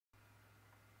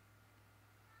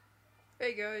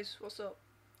Hey guys, what's up?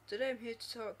 Today I'm here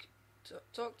to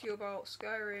talk to you about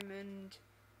Skyrim and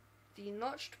the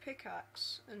notched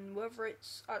pickaxe and whether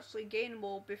it's actually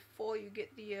gainable before you get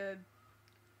the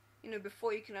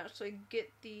before you can actually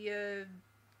get the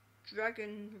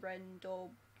dragon rend or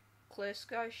clear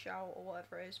sky shout or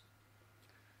whatever it is.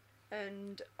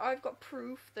 And I've got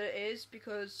proof that it is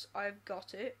because I've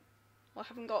got it. Well, I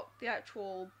haven't got the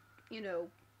actual,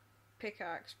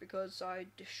 pickaxe because I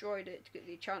destroyed it to get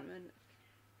the enchantment.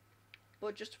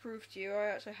 But just to prove to you, I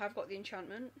actually have got the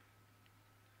enchantment.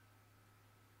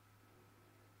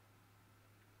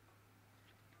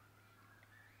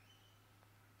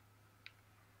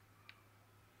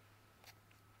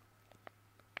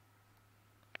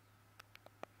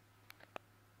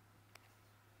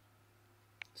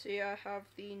 So yeah, I have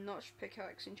the notched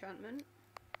pickaxe enchantment.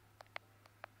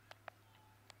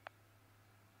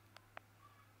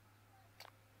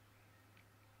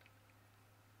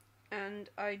 And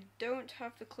I don't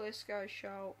have the clear sky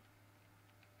shout.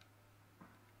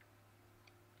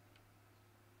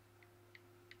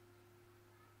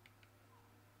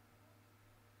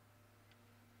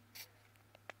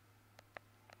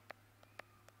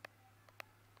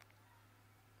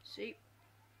 See?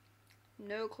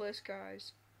 No clear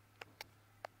skies.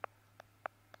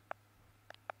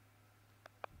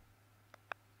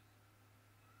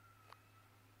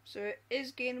 So it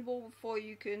is gainable before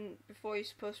you're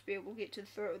supposed to be able to get to the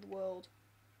throat of the world.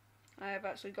 I have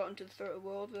actually gotten to the throat of the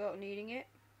world without needing it,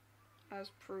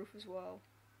 as proof as well.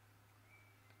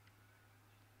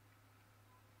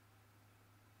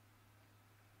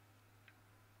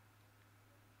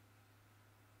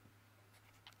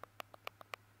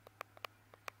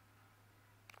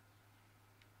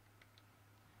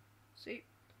 See?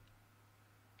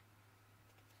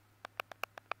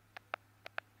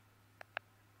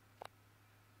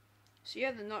 So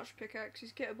yeah, the notched pickaxe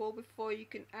is gettable before you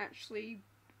can actually,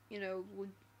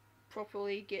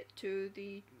 properly get to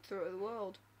the throat of the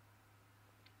world.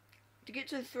 To get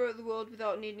to the throat of the world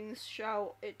without needing the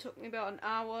shout, it took me about an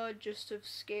hour just of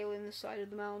scaling the side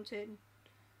of the mountain.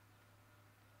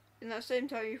 In that same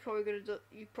time, you probably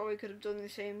could have done the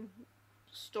same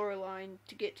storyline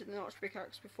to get to the notched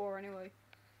pickaxe before anyway.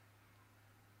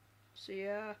 So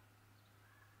yeah.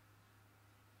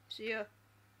 See ya.